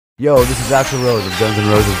Yo, this is Axl Rose of Guns N'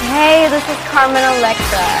 Roses. Hey, this is Carmen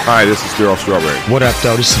Electra. Hi, this is Daryl Strawberry. What up,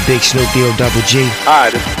 though? This is Big Snoop Deal Double G.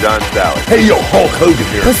 Hi, this is John Sally. Hey, yo, Hulk Hogan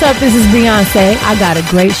here. What's up? This is Beyonce. I got a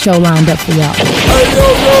great show lined up for y'all. Hey,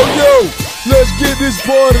 yo. Let's get this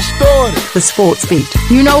party started. The Sports Beat.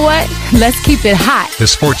 You know what? Let's keep it hot. The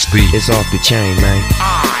Sports Beat. It's off the chain, man.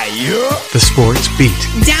 Yeah. The Sports Beat.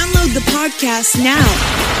 Download the podcast now.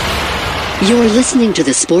 You're listening to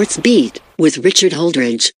The Sports Beat with Richard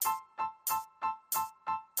Holdridge.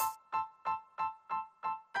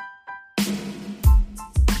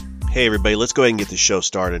 Hey everybody, let's go ahead and get this show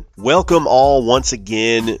started. Welcome all once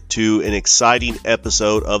again to an exciting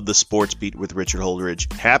episode of The Sports Beat with Richard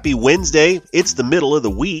Holdridge. Happy Wednesday, it's the middle of the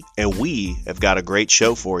week, and we have got a great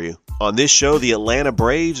show for you. On this show, the Atlanta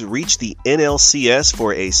Braves reached the NLCS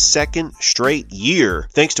for a second straight year,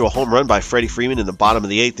 thanks to a home run by Freddie Freeman in the bottom of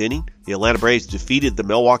the 8th inning. The Atlanta Braves defeated the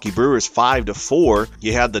Milwaukee Brewers 5-4.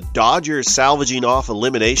 You had the Dodgers salvaging off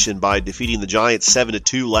elimination by defeating the Giants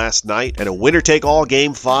 7-2 last night. And a winner-take-all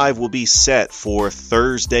Game 5 will be set for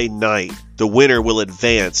Thursday night. The winner will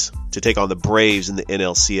advance to take on the Braves in the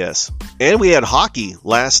NLCS. And we had hockey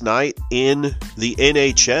last night in the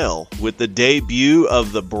NHL with the debut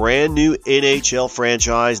of the brand new NHL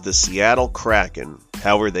franchise, the Seattle Kraken.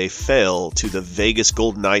 However, they fell to the Vegas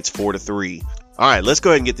Golden Knights 4-3. All right, let's go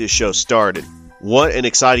ahead and get this show started. What an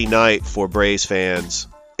exciting night for Braves fans.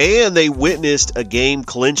 And they witnessed a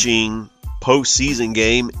game-clinching postseason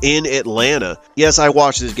game in Atlanta. Yes, I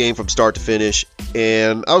watched this game from start to finish,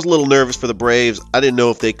 and I was a little nervous for the Braves. I didn't know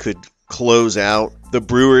if they could close out the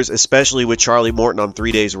Brewers, especially with Charlie Morton on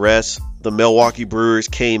 3 days rest. The Milwaukee Brewers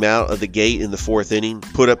came out of the gate in the 4th inning,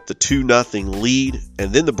 put up the 2-0 lead,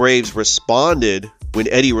 and then the Braves responded when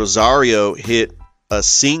Eddie Rosario hit a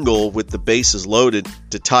single with the bases loaded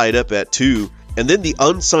to tie it up at 2. And then the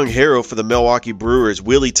unsung hero for the Milwaukee Brewers,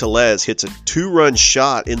 Willie Tellez, hits a 2-run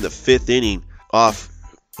shot in the 5th inning off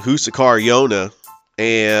Huascar Yona.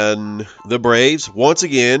 And the Braves, once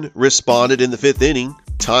again, responded in the 5th inning,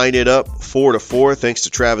 tying it up 4-4 thanks to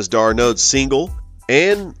Travis d'Arnaud's single.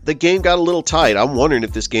 And the game got a little tight. I'm wondering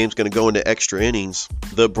if this game's going to go into extra innings.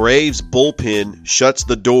 The Braves bullpen shuts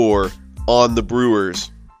the door on the Brewers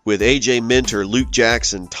with A.J. Minter, Luke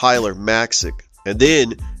Jackson, Tyler Maxick. And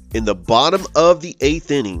then in the bottom of the 8th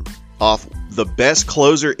inning, off the best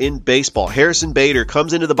closer in baseball, Harrison Bader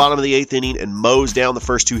comes into the bottom of the 8th inning and mows down the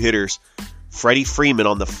first two hitters. Freddie Freeman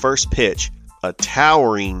on the first pitch, a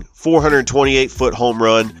towering 428-foot home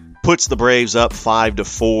run, puts the Braves up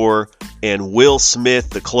 5-4. And Will Smith,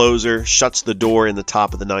 the closer, shuts the door in the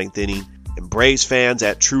top of the 9th inning. And Braves fans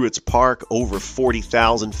at Truett's Park, over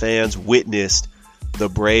 40,000 fans, witnessed the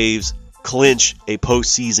Braves clinch a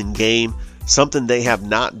postseason game, something they have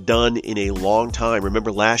not done in a long time.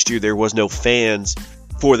 Remember, last year there was no fans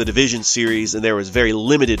for the division series, and there was very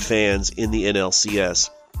limited fans in the NLCS,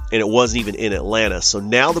 and it wasn't even in Atlanta. So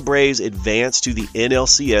now the Braves advance to the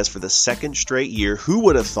NLCS for the second straight year. Who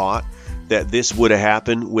would have thought that this would have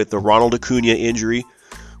happened with the Ronald Acuna injury,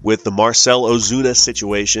 with the Marcell Ozuna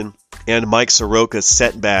situation, and Mike Soroka's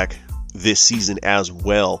setback this season as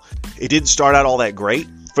well. It didn't start out all that great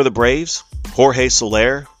for the Braves. Jorge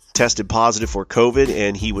Soler tested positive for COVID,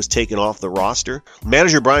 and he was taken off the roster.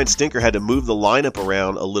 Manager Brian Stinker had to move the lineup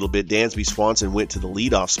around a little bit. Dansby Swanson went to the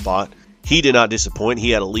leadoff spot. He did not disappoint. He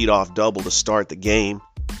had a leadoff double to start the game,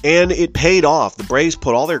 and it paid off. The Braves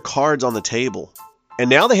put all their cards on the table, and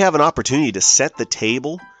now they have an opportunity to set the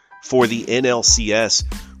table for the NLCS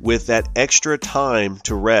with that extra time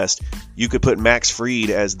to rest. You could put Max Fried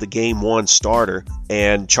as the Game 1 starter,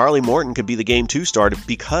 and Charlie Morton could be the Game 2 starter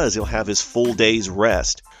because he'll have his full day's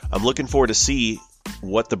rest. I'm looking forward to see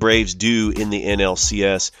what the Braves do in the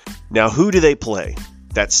NLCS. Now, who do they play?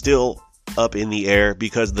 That's still up in the air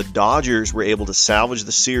because the Dodgers were able to salvage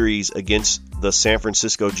the series against the San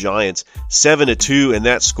Francisco Giants 7-2, and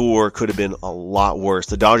that score could have been a lot worse.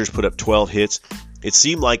 The Dodgers put up 12 hits. It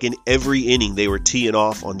seemed like in every inning they were teeing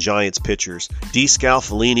off on Giants pitchers.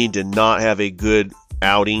 DeScalfini did not have a good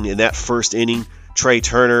outing in that first inning. Trey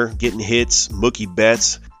Turner getting hits, Mookie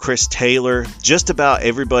Betts, Chris Taylor, just about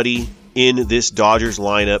everybody in this Dodgers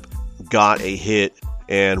lineup got a hit.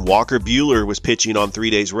 And Walker Buehler was pitching on 3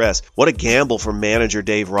 days rest. What a gamble from manager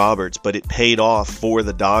Dave Roberts, but it paid off for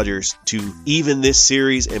the Dodgers to even this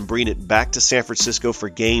series and bring it back to San Francisco for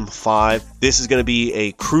Game 5. This is going to be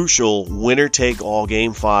a crucial winner-take-all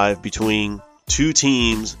Game 5 between two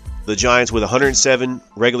teams, the Giants with 107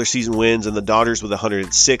 regular season wins and the Dodgers with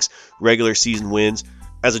 106 regular season wins.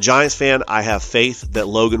 As a Giants fan, I have faith that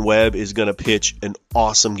Logan Webb is going to pitch an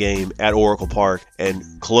awesome game at Oracle Park and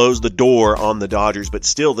close the door on the Dodgers. But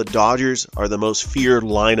still, the Dodgers are the most feared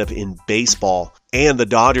lineup in baseball. And the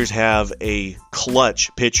Dodgers have a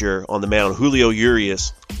clutch pitcher on the mound, Julio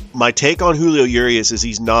Urias. My take on Julio Urias is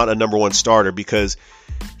he's not a number one starter because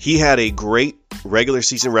he had a great regular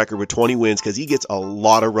season record with 20 wins because he gets a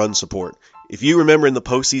lot of run support. If you remember in the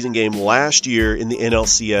postseason game last year in the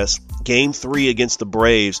NLCS, Game 3 against the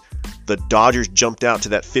Braves, the Dodgers jumped out to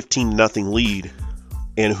that 15-0 lead,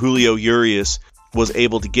 and Julio Urias was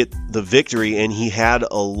able to get the victory, and he had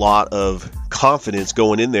a lot of confidence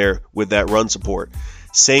going in there with that run support.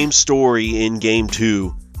 Same story in Game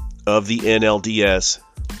 2 of the NLDS,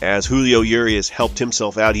 as Julio Urias helped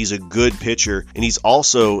himself out. He's a good pitcher, and he's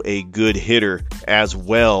also a good hitter as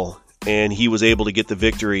well, and he was able to get the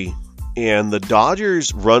victory. And the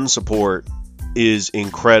Dodgers' run support is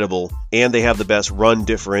incredible, and they have the best run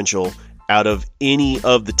differential out of any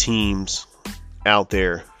of the teams out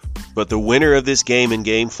there. But the winner of this game in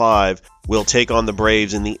Game 5 will take on the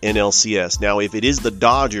Braves in the NLCS. Now, if it is the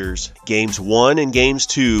Dodgers, Games 1 and Games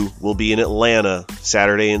 2 will be in Atlanta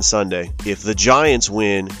Saturday and Sunday. If the Giants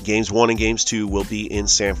win, Games 1 and Games 2 will be in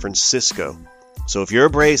San Francisco. So if you're a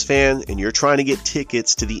Braves fan and you're trying to get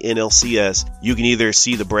tickets to the NLCS, you can either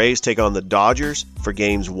see the Braves take on the Dodgers for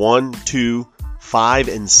Games 1, 2, 5,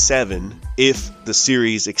 and 7 if the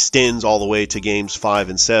series extends all the way to Games 5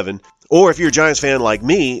 and 7. Or if you're a Giants fan like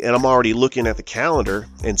me, and I'm already looking at the calendar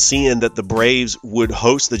and seeing that the Braves would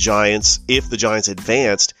host the Giants if the Giants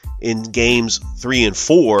advanced in Games 3 and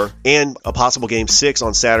 4 and a possible Game 6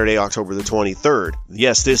 on Saturday, October the 23rd.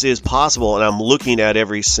 Yes, this is possible, and I'm looking at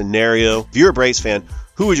every scenario. If you're a Braves fan,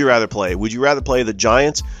 who would you rather play? Would you rather play the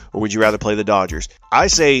Giants or would you rather play the Dodgers? I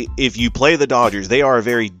say if you play the Dodgers, they are a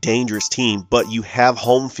very dangerous team, but you have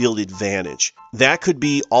home field advantage. That could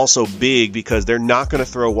be also big because they're not going to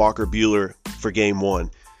throw Walker Buehler for Game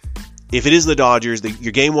 1. If it is the Dodgers,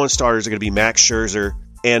 your Game 1 starters are going to be Max Scherzer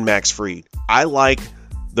and Max Fried. I like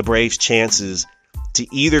the Braves' chances to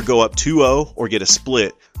either go up 2-0 or get a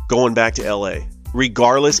split going back to LA.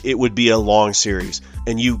 Regardless, it would be a long series,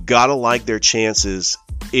 and you gotta like their chances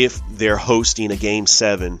if they're hosting a Game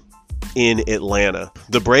 7 in Atlanta.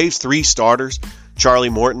 The Braves' 3 starters, Charlie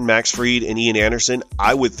Morton, Max Fried, and Ian Anderson,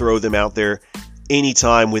 I would throw them out there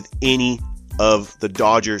anytime with any of the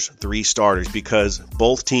Dodgers' 3 starters because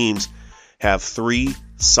both teams have 3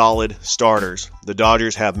 solid starters. The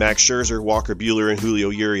Dodgers have Max Scherzer, Walker Buehler, and Julio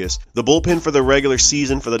Urias. The bullpen for the regular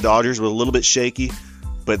season for the Dodgers was a little bit shaky,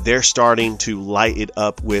 but they're starting to light it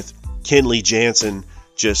up with Kenley Jansen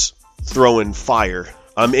just throwing fire.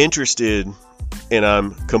 I'm interested and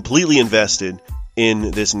I'm completely invested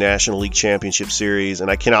in this National League Championship Series,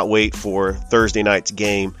 and I cannot wait for Thursday night's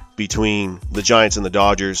game between the Giants and the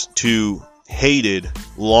Dodgers, 2 hated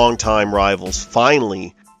longtime rivals,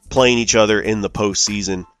 finally playing each other in the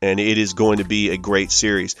postseason, and it is going to be a great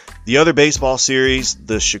series. The other baseball series,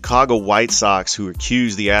 the Chicago White Sox, who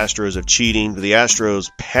accused the Astros of cheating, the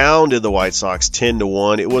Astros pounded the White Sox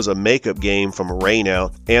 10-1. It was a makeup game from a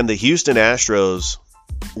rainout, and the Houston Astros,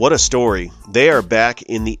 what a story. They are back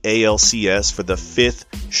in the ALCS for the 5th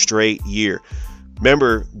straight year.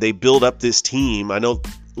 Remember, they built up this team. I know,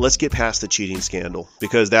 let's get past the cheating scandal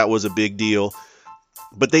because that was a big deal.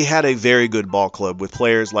 But they had a very good ball club with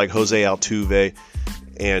players like Jose Altuve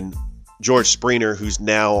and George Springer, who's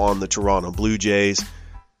now on the Toronto Blue Jays.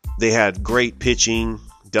 They had great pitching.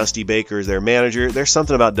 Dusty Baker is their manager. There's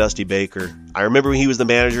something about Dusty Baker. I remember when he was the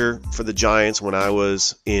manager for the Giants when I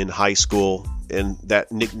was in high school, and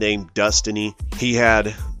that nickname Dustiny. He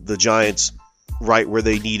had the Giants right where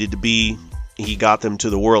they needed to be. He got them to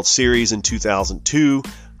the World Series in 2002.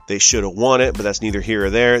 They should have won it, but that's neither here or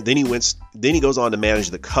there. Then he goes on to manage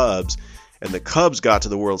the Cubs, and the Cubs got to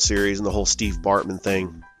the World Series and the whole Steve Bartman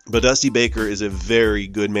thing. But Dusty Baker is a very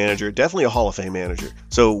good manager, definitely a Hall of Fame manager.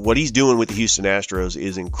 So what he's doing with the Houston Astros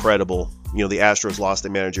is incredible. You know, the Astros lost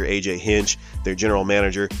their manager, A.J. Hinch, their general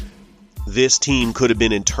manager. This team could have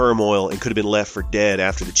been in turmoil and could have been left for dead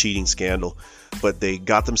after the cheating scandal, but they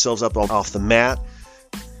got themselves up off the mat.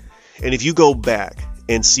 And if you go back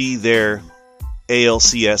and see their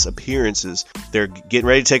ALCS appearances, they're getting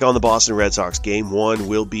ready to take on the Boston Red Sox. Game 1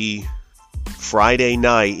 will be Friday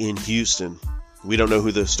night in Houston. We don't know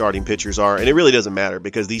who the starting pitchers are, and it really doesn't matter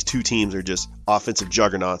because these two teams are just offensive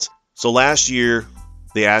juggernauts. So last year,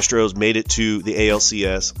 the Astros made it to the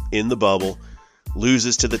ALCS in the bubble,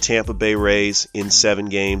 loses to the Tampa Bay Rays in 7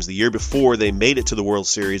 games. The year before, they made it to the World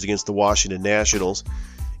Series against the Washington Nationals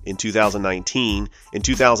in 2019. In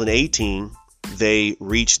 2018, they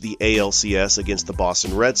reached the ALCS against the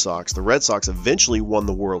Boston Red Sox. The Red Sox eventually won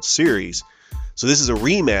the World Series. So this is a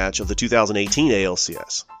rematch of the 2018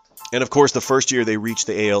 ALCS. And of course, the first year they reached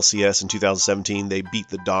the ALCS in 2017, they beat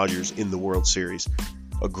the Dodgers in the World Series.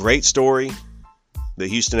 A great story. The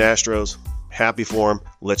Houston Astros, happy for them.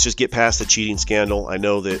 Let's just get past the cheating scandal. I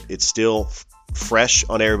know that it's still fresh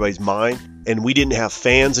on everybody's mind. And we didn't have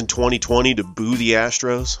fans in 2020 to boo the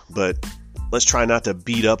Astros, but let's try not to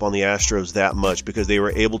beat up on the Astros that much because they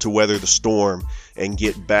were able to weather the storm and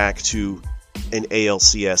get back to an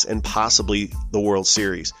ALCS and possibly the World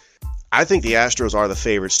Series. I think the Astros are the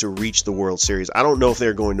favorites to reach the World Series. I don't know if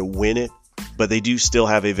they're going to win it, but they do still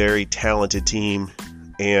have a very talented team.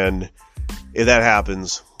 And if that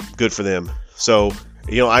happens, good for them. So,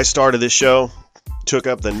 I started this show, took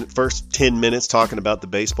up the first 10 minutes talking about the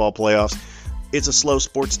baseball playoffs. It's a slow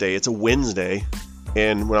sports day. It's a Wednesday.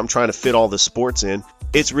 And when I'm trying to fit all the sports in,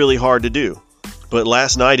 it's really hard to do. But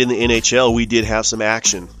last night in the NHL, we did have some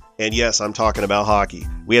action. And yes, I'm talking about hockey.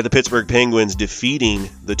 We had the Pittsburgh Penguins defeating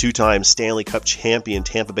the two-time Stanley Cup champion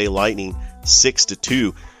Tampa Bay Lightning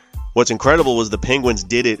 6-2. What's incredible was the Penguins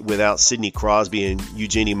did it without Sidney Crosby and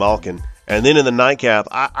Evgeny Malkin. And then in the nightcap,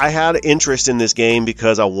 I had interest in this game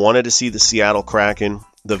because I wanted to see the Seattle Kraken.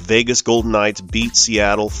 The Vegas Golden Knights beat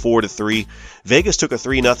Seattle 4-3. Vegas took a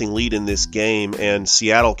 3-0 lead in this game, and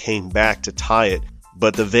Seattle came back to tie it.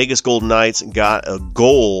 But the Vegas Golden Knights got a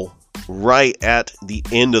goal right at the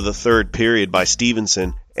end of the third period by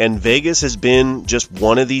Stevenson. And Vegas has been just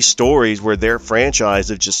one of these stories where their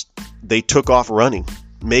franchise they took off running,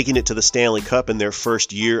 making it to the Stanley Cup in their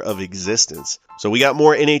first year of existence. So we got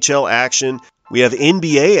more NHL action. We have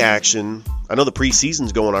NBA action. I know the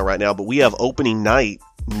preseason's going on right now, but we have opening night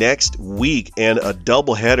next week and a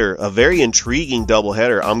doubleheader, a very intriguing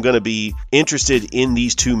doubleheader. I'm going to be interested in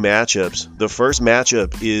these two matchups. The first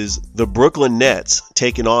matchup is the Brooklyn Nets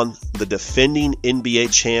taking on the defending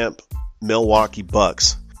NBA champ Milwaukee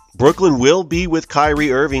Bucks. Brooklyn will be with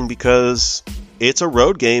Kyrie Irving because it's a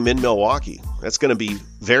road game in Milwaukee. That's going to be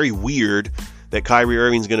very weird that Kyrie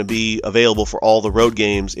Irving's going to be available for all the road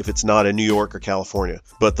games if it's not in New York or California.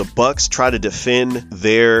 But the Bucks try to defend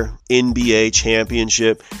their NBA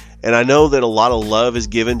championship. And I know that a lot of love is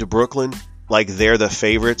given to Brooklyn, like they're the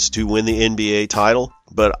favorites to win the NBA title.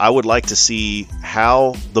 But I would like to see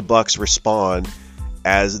how the Bucks respond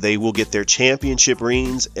as they will get their championship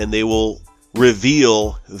rings and they will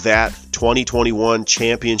reveal that 2021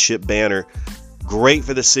 championship banner. Great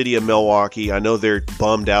for the city of Milwaukee. I know they're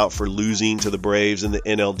bummed out for losing to the Braves in the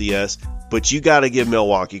NLDS, but you got to give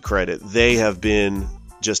Milwaukee credit. They have been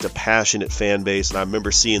just a passionate fan base, and I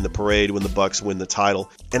remember seeing the parade when the Bucks win the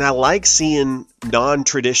title. And I like seeing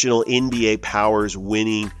non-traditional NBA powers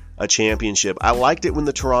winning a championship. I liked it when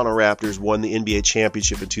the Toronto Raptors won the NBA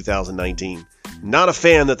championship in 2019. Not a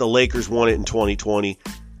fan that the Lakers won it in 2020.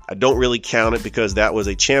 I don't really count it because that was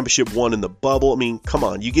a championship won in the bubble. I mean, come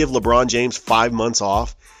on. You give LeBron James 5 months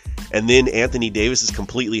off, and then Anthony Davis is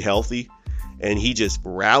completely healthy, and he just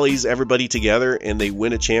rallies everybody together, and they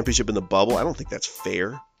win a championship in the bubble. I don't think that's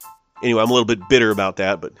fair. Anyway, I'm a little bit bitter about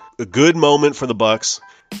that, but a good moment for the Bucks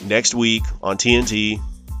next week on TNT,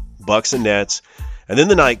 Bucks and Nets. And then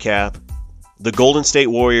the nightcap, the Golden State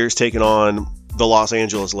Warriors taking on the Los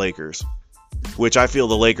Angeles Lakers, which I feel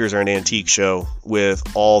the Lakers are an antique show with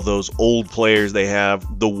all those old players they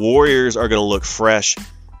have. The Warriors are going to look fresh.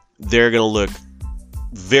 They're going to look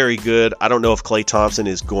very good. I don't know if Klay Thompson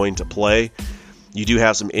is going to play. You do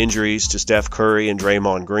have some injuries to Steph Curry and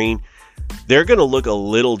Draymond Green. They're going to look a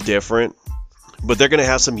little different, but they're going to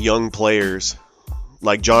have some young players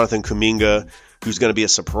like Jonathan Kuminga, who's going to be a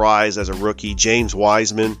surprise as a rookie, James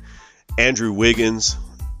Wiseman, Andrew Wiggins.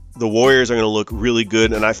 The Warriors are going to look really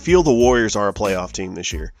good, and I feel the Warriors are a playoff team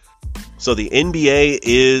this year. So the NBA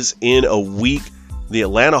is in a week. The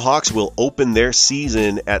Atlanta Hawks will open their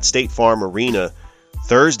season at State Farm Arena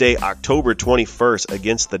Thursday, October 21st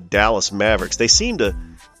against the Dallas Mavericks. They seem to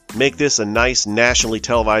make this a nice nationally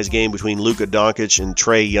televised game between Luka Doncic and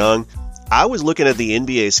Trae Young. I was looking at the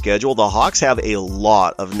NBA schedule. The Hawks have a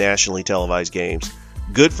lot of nationally televised games.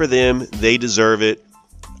 Good for them. They deserve it.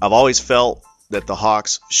 I've always felt that the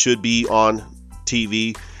Hawks should be on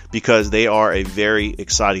TV because they are a very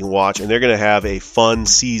exciting watch, and they're going to have a fun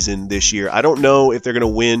season this year. I don't know if they're going to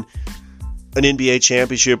win an NBA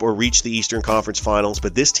championship or reach the Eastern Conference Finals,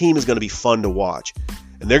 but this team is going to be fun to watch.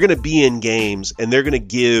 And they're going to be in games, and they're going to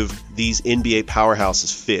give these NBA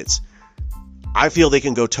powerhouses fits. I feel they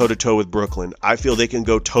can go toe-to-toe with Brooklyn. I feel they can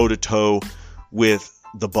go toe-to-toe with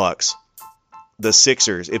the Bucks. The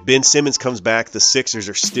Sixers. If Ben Simmons comes back, the Sixers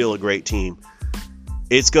are still a great team.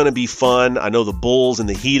 It's going to be fun. I know the Bulls and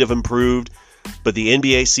the Heat have improved, But the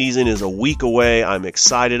NBA season is a week away. I'm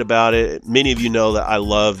excited about it. Many of you know that I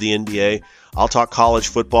love the NBA. I'll talk college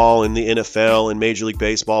football and the NFL and Major League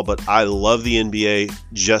Baseball, but I love the NBA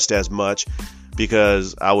just as much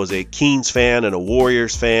because I was a Kings fan and a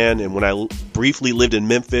Warriors fan. And when I briefly lived in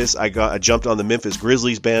Memphis, I jumped on the Memphis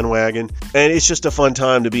Grizzlies bandwagon. And it's just a fun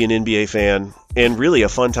time to be an NBA fan and really a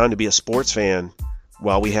fun time to be a sports fan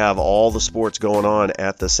while we have all the sports going on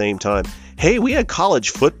at the same time. Hey, we had college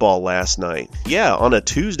football last night. Yeah, on a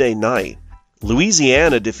Tuesday night.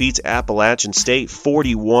 Louisiana defeats Appalachian State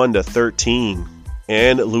 41-13.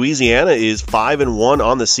 And Louisiana is 5-1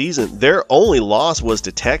 on the season. Their only loss was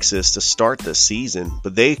to Texas to start the season.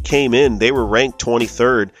 But they came in, they were ranked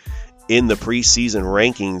 23rd in the preseason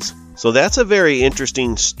rankings. So that's a very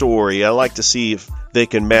interesting story. I like to see if they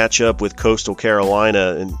can match up with Coastal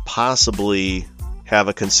Carolina and possibly have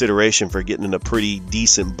a consideration for getting in a pretty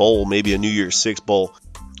decent bowl, maybe a New Year's Six bowl.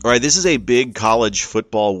 All right, this is a big college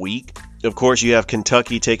football week. Of course, you have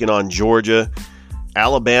Kentucky taking on Georgia.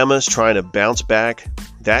 Alabama's trying to bounce back.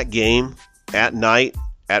 That game at night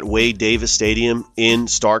at Wade Davis Stadium in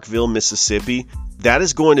Starkville, Mississippi. That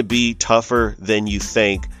is going to be tougher than you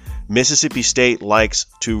think. Mississippi State likes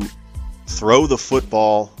to throw the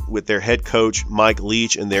football with their head coach, Mike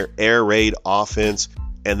Leach, and their air raid offense.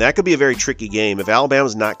 And that could be a very tricky game. If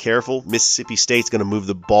Alabama's not careful, Mississippi State's going to move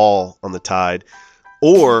the ball on the Tide.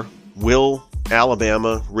 Or will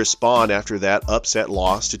Alabama respond after that upset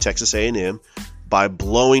loss to Texas A&M by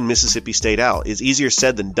blowing Mississippi State out? It's easier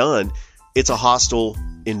said than done. It's a hostile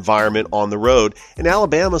environment on the road. And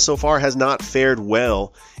Alabama so far has not fared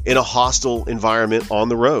well in a hostile environment on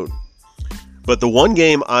the road. But the one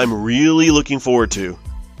game I'm really looking forward to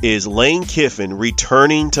is Lane Kiffin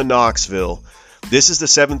returning to Knoxville. This is the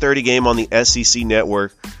 7:30 game on the SEC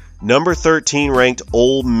Network. Number 13 ranked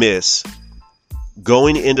Ole Miss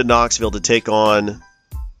going into Knoxville to take on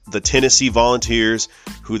the Tennessee Volunteers,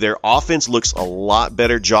 who their offense looks a lot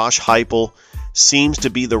better. Josh Heupel seems to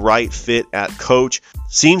be the right fit at coach,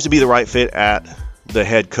 seems to be the right fit at the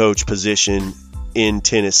head coach position in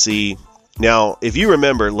Tennessee. Now, if you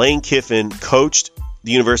remember, Lane Kiffin coached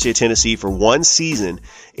the University of Tennessee for one season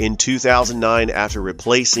in 2009 after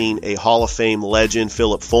replacing a Hall of Fame legend,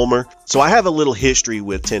 Philip Fulmer. So I have a little history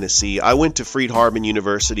with Tennessee. I went to Freed-Hardeman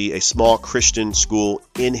University, a small Christian school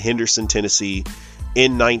in Henderson, Tennessee,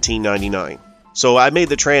 in 1999. So I made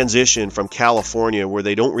the transition from California, where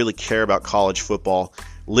they don't really care about college football,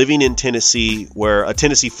 living in Tennessee, where a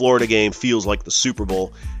Tennessee-Florida game feels like the Super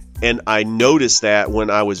Bowl. And I noticed that when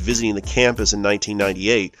I was visiting the campus in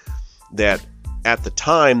 1998, that at the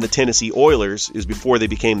time, the Tennessee Oilers, is before they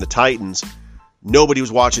became the Titans, nobody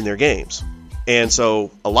was watching their games. And so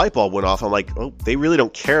a light bulb went off. I'm like, oh, they really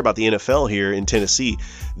don't care about the NFL here in Tennessee.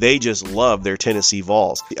 They just love their Tennessee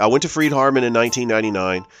Vols. I went to Freed-Hardeman in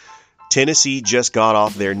 1999. Tennessee just got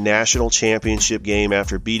off their national championship game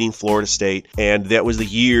after beating Florida State. And that was the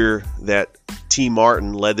year that T.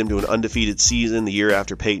 Martin led them to an undefeated season, the year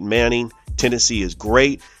after Peyton Manning. Tennessee is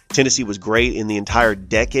great. Tennessee was great in the entire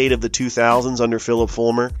decade of the 2000s under Philip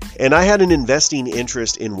Fulmer. And I had an investing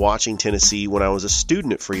interest in watching Tennessee when I was a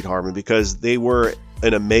student at Freed-Hardeman because they were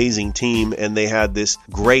an amazing team and they had this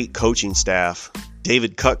great coaching staff.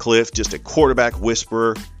 David Cutcliffe, just a quarterback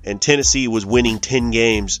whisperer, and Tennessee was winning 10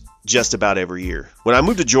 games just about every year. When I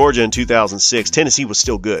moved to Georgia in 2006, Tennessee was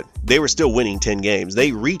still good. They were still winning 10 games.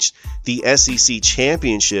 They reached the SEC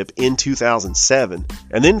championship in 2007.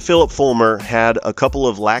 And then Philip Fulmer had a couple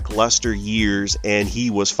of lackluster years and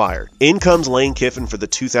he was fired. In comes Lane Kiffin for the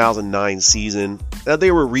 2009 season.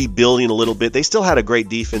 They were rebuilding a little bit. They still had a great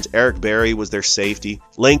defense. Eric Berry was their safety.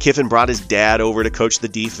 Lane Kiffin brought his dad over to coach the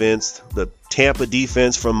defense, the Tampa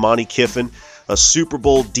defense from Monty Kiffin, a Super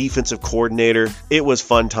Bowl defensive coordinator. It was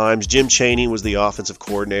fun times. Jim Chaney was the offensive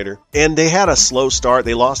coordinator. And they had a slow start.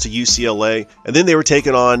 They lost to UCLA. And then they were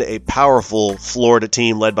taking on a powerful Florida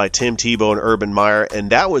team led by Tim Tebow and Urban Meyer.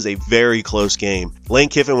 And that was a very close game. Lane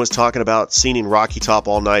Kiffin was talking about singing Rocky Top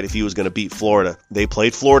all night if he was going to beat Florida. They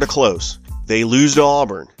played Florida close. They lose to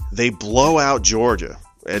Auburn. They blow out Georgia.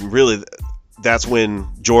 And really, that's when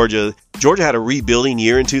Georgia had a rebuilding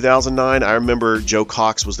year in 2009. I remember Joe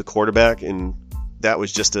Cox was the quarterback, and that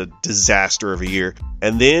was just a disaster of a year.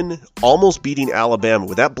 And then almost beating Alabama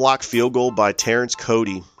with that blocked field goal by Terrence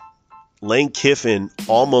Cody. Lane Kiffin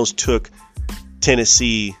almost took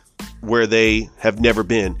Tennessee where they have never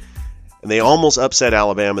been. And they almost upset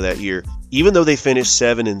Alabama that year. Even though they finished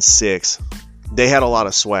 7-6, they had a lot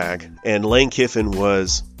of swag. And Lane Kiffin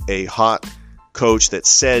was a hot coach that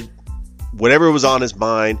said whatever was on his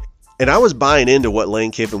mind. And I was buying into what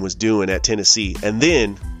Lane Kiffin was doing at Tennessee. And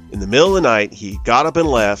then in the middle of the night, he got up and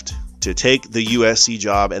left to take the USC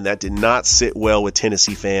job, and that did not sit well with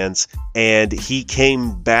Tennessee fans. And he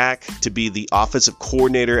came back to be the offensive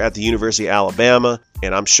coordinator at the University of Alabama,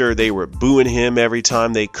 and I'm sure they were booing him every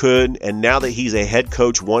time they could. And now that he's a head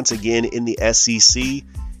coach once again in the SEC,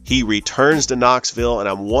 he returns to Knoxville, and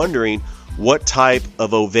I'm wondering what type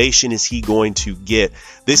of ovation is he going to get.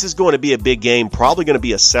 This is going to be a big game, probably going to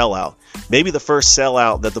be a sellout. Maybe the first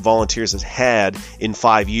sellout that the Volunteers has had in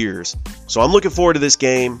 5 years. So I'm looking forward to this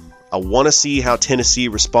game. I want to see how Tennessee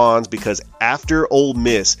responds, because after Ole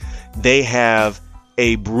Miss, they have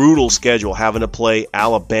a brutal schedule, having to play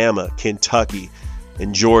Alabama, Kentucky,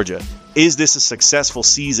 and Georgia. Is this a successful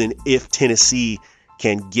season if Tennessee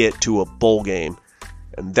can get to a bowl game?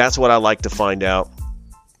 And that's what I like to find out.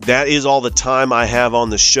 That is all the time I have on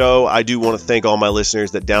the show. I do want to thank all my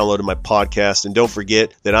listeners that downloaded my podcast. And don't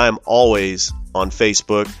forget that I am always on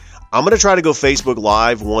Facebook. I'm going to try to go Facebook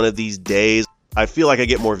Live one of these days. I feel like I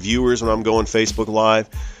get more viewers when I'm going Facebook Live.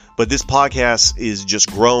 But this podcast is just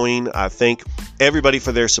growing. I thank everybody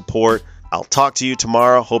for their support. I'll talk to you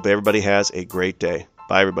tomorrow. Hope everybody has a great day.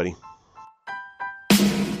 Bye, everybody.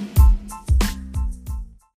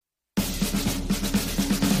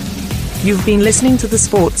 You've been listening to The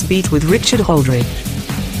Sports Beat with Richard Holdridge.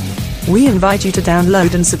 We invite you to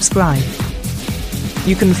download and subscribe.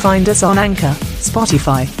 You can find us on Anchor,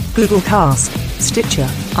 Spotify, Google Cast, Stitcher,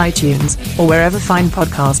 iTunes, or wherever fine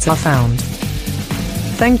podcasts are found.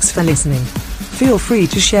 Thanks for listening. Feel free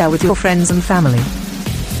to share with your friends and family.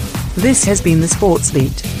 This has been The Sports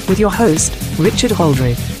Beat, with your host, Richard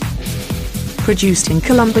Holdridge. Produced in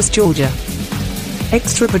Columbus, Georgia.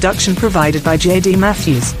 Extra production provided by J.D.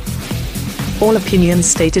 Matthews. All opinions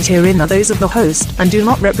stated herein are those of the host and do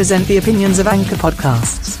not represent the opinions of Anchor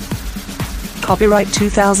Podcasts. Copyright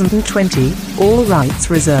 2020, all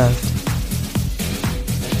rights reserved.